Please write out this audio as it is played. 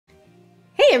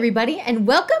Hey everybody, and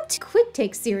welcome to Quick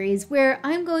Take series, where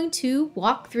I'm going to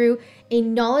walk through a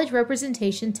knowledge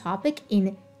representation topic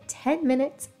in 10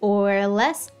 minutes or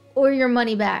less, or your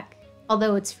money back.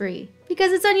 Although it's free,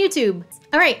 because it's on YouTube.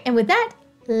 All right, and with that,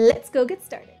 let's go get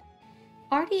started.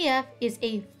 RDF is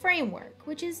a framework,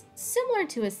 which is similar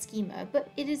to a schema,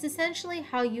 but it is essentially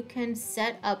how you can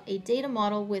set up a data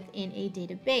model within a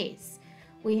database.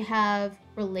 We have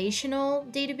relational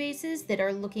databases that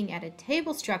are looking at a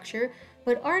table structure,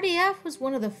 but RDF was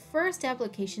one of the first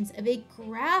applications of a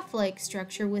graph-like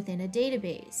structure within a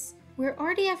database. Where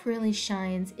RDF really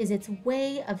shines is its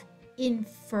way of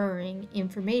inferring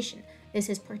information. This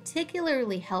is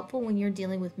particularly helpful when you're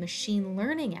dealing with machine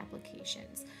learning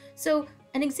applications. So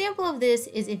an example of this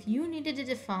is if you needed to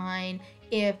define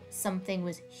if something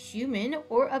was human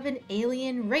or of an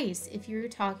alien race, if you're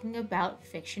talking about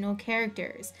fictional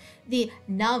characters. The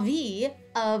Na'vi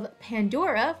of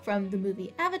Pandora from the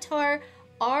movie Avatar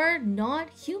are not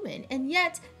human, and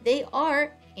yet they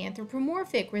are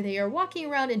anthropomorphic, where they are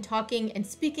walking around and talking and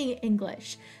speaking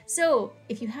English. So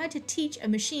if you had to teach a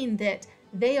machine that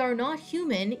they are not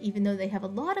human, even though they have a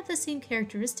lot of the same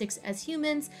characteristics as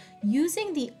humans,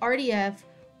 using the RDF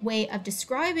way of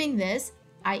describing this,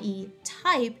 i.e.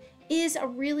 type, is a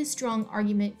really strong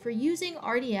argument for using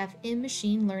RDF in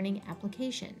machine learning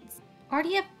applications.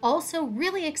 RDF also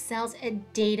really excels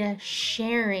at data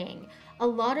sharing. A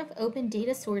lot of open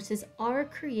data sources are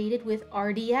created with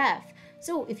RDF.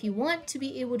 So if you want to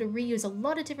be able to reuse a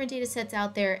lot of different data sets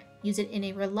out there, use it in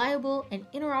a reliable and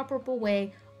interoperable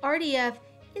way, RDF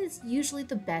is usually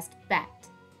the best bet.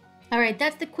 All right,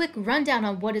 that's the quick rundown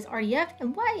on what is RDF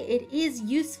and why it is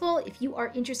useful. If you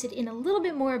are interested in a little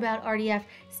bit more about RDF,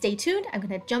 stay tuned. I'm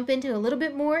going to jump into a little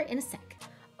bit more in a sec.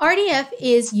 RDF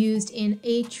is used in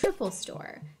a triple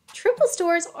store. Triple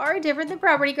stores are different than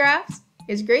property graphs.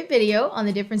 There's a great video on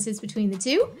the differences between the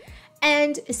two.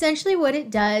 And essentially what it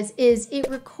does is it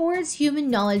records human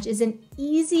knowledge as an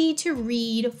easy to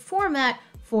read format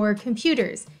for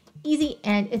computers. Easy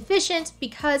and efficient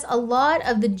because a lot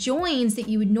of the joins that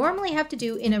you would normally have to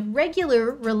do in a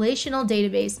regular relational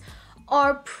database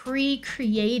are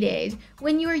pre-created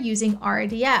when you are using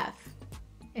RDF.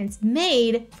 And it's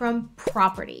made from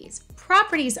properties.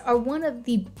 Properties are one of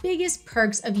the biggest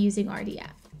perks of using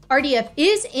RDF. RDF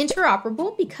is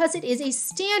interoperable because it is a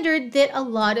standard that a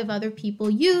lot of other people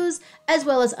use as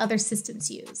well as other systems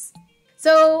use.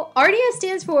 So RDF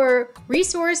stands for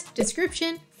Resource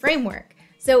Description Framework.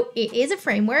 So it is a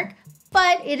framework,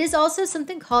 but it is also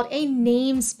something called a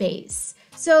namespace.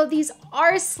 So these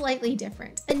are slightly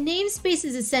different. A namespace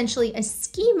is essentially a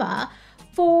schema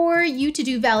for you to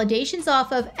do validations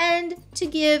off of and to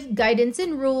give guidance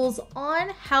and rules on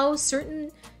how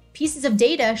certain pieces of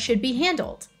data should be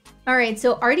handled. All right,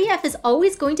 so RDF is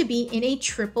always going to be in a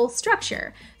triple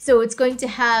structure. So it's going to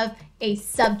have a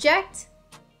subject,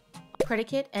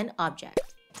 predicate, and object.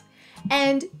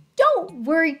 And don't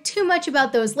worry too much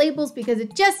about those labels because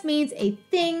it just means a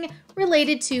thing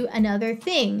related to another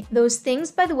thing. Those things,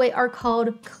 by the way, are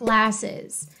called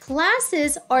classes.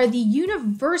 Classes are the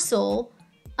universal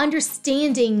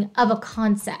understanding of a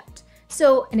concept.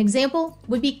 So an example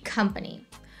would be company.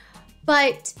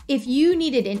 But if you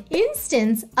needed an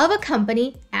instance of a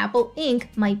company, Apple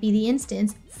Inc. might be the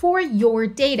instance for your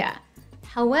data.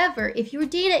 However, if your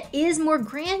data is more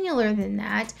granular than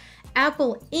that,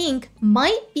 Apple Inc.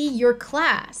 might be your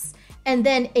class, and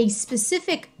then a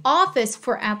specific office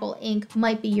for Apple Inc.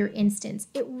 might be your instance.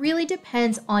 It really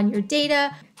depends on your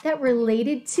data that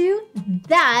related to.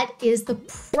 That is the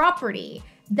property.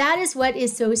 That is what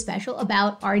is so special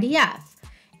about RDF.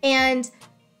 And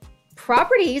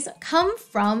properties come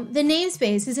from the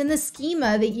namespaces and the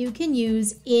schema that you can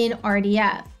use in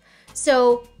RDF.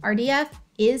 So RDF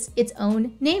is its own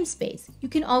namespace. You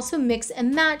can also mix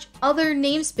and match other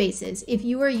namespaces. If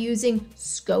you are using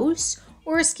SCOS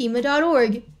or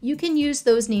schema.org, you can use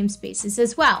those namespaces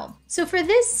as well. So for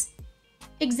this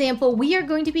example, we are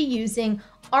going to be using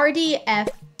RDF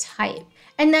type,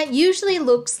 and that usually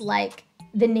looks like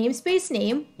the namespace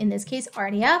name, in this case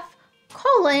RDF,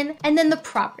 colon, and then the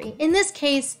property, in this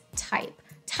case type.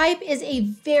 Type is a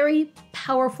very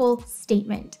powerful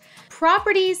statement.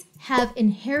 Properties have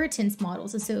inheritance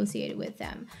models associated with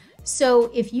them.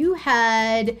 So if you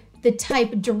had the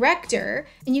type director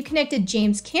and you connected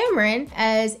James Cameron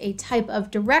as a type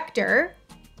of director,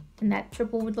 and that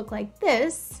triple would look like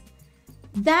this,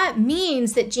 that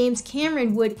means that James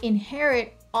Cameron would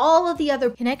inherit all of the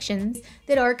other connections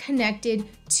that are connected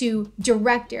to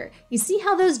director. You see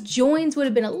how those joins would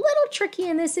have been a little tricky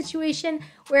in this situation,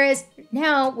 whereas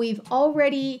now we've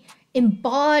already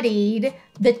embodied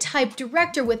the type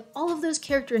director with all of those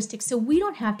characteristics so we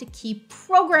don't have to keep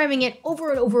programming it over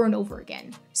and over and over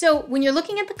again. So when you're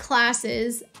looking at the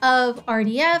classes of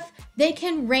RDF, they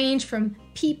can range from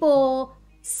people,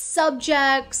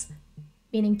 subjects,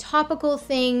 meaning topical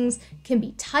things, can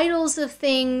be titles of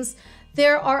things.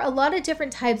 There are a lot of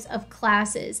different types of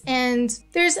classes, and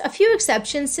there's a few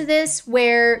exceptions to this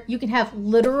where you can have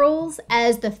literals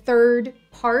as the third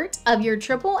part of your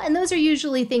triple, and those are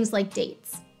usually things like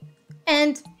dates.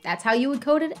 And that's how you would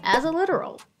code it as a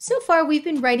literal. So far, we've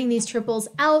been writing these triples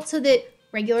out so that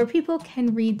regular people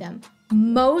can read them.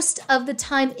 Most of the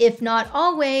time, if not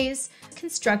always,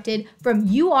 constructed from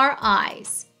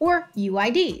URIs or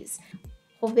UIDs.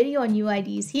 Whole video on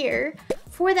UIDs here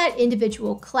for that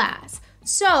individual class.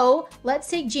 So let's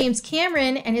take James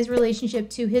Cameron and his relationship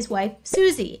to his wife,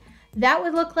 Susie. That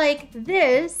would look like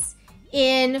this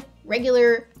in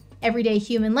regular everyday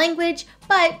human language,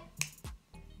 but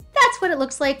that's what it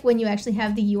looks like when you actually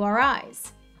have the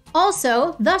URIs.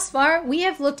 Also, thus far, we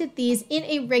have looked at these in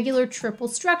a regular triple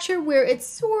structure where it's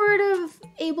sort of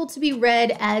able to be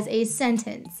read as a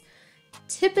sentence.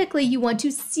 Typically, you want to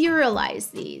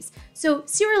serialize these. So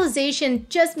serialization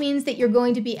just means that you're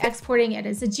going to be exporting it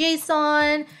as a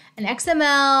JSON, an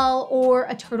XML, or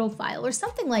a turtle file or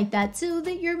something like that so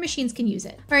that your machines can use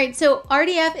it. All right, so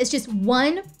RDF is just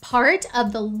one part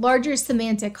of the larger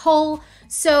semantic whole.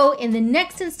 So in the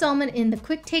next installment in the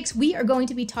Quick Takes, we are going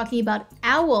to be talking about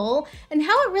OWL and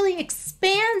how it really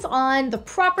expands on the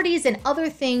properties and other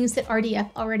things that RDF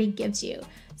already gives you.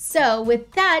 So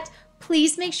with that,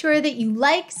 please make sure that you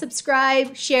like,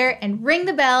 subscribe, share, and ring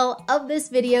the bell of this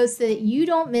video so that you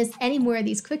don't miss any more of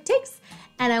these quick takes.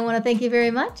 And I want to thank you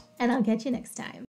very much, and I'll catch you next time.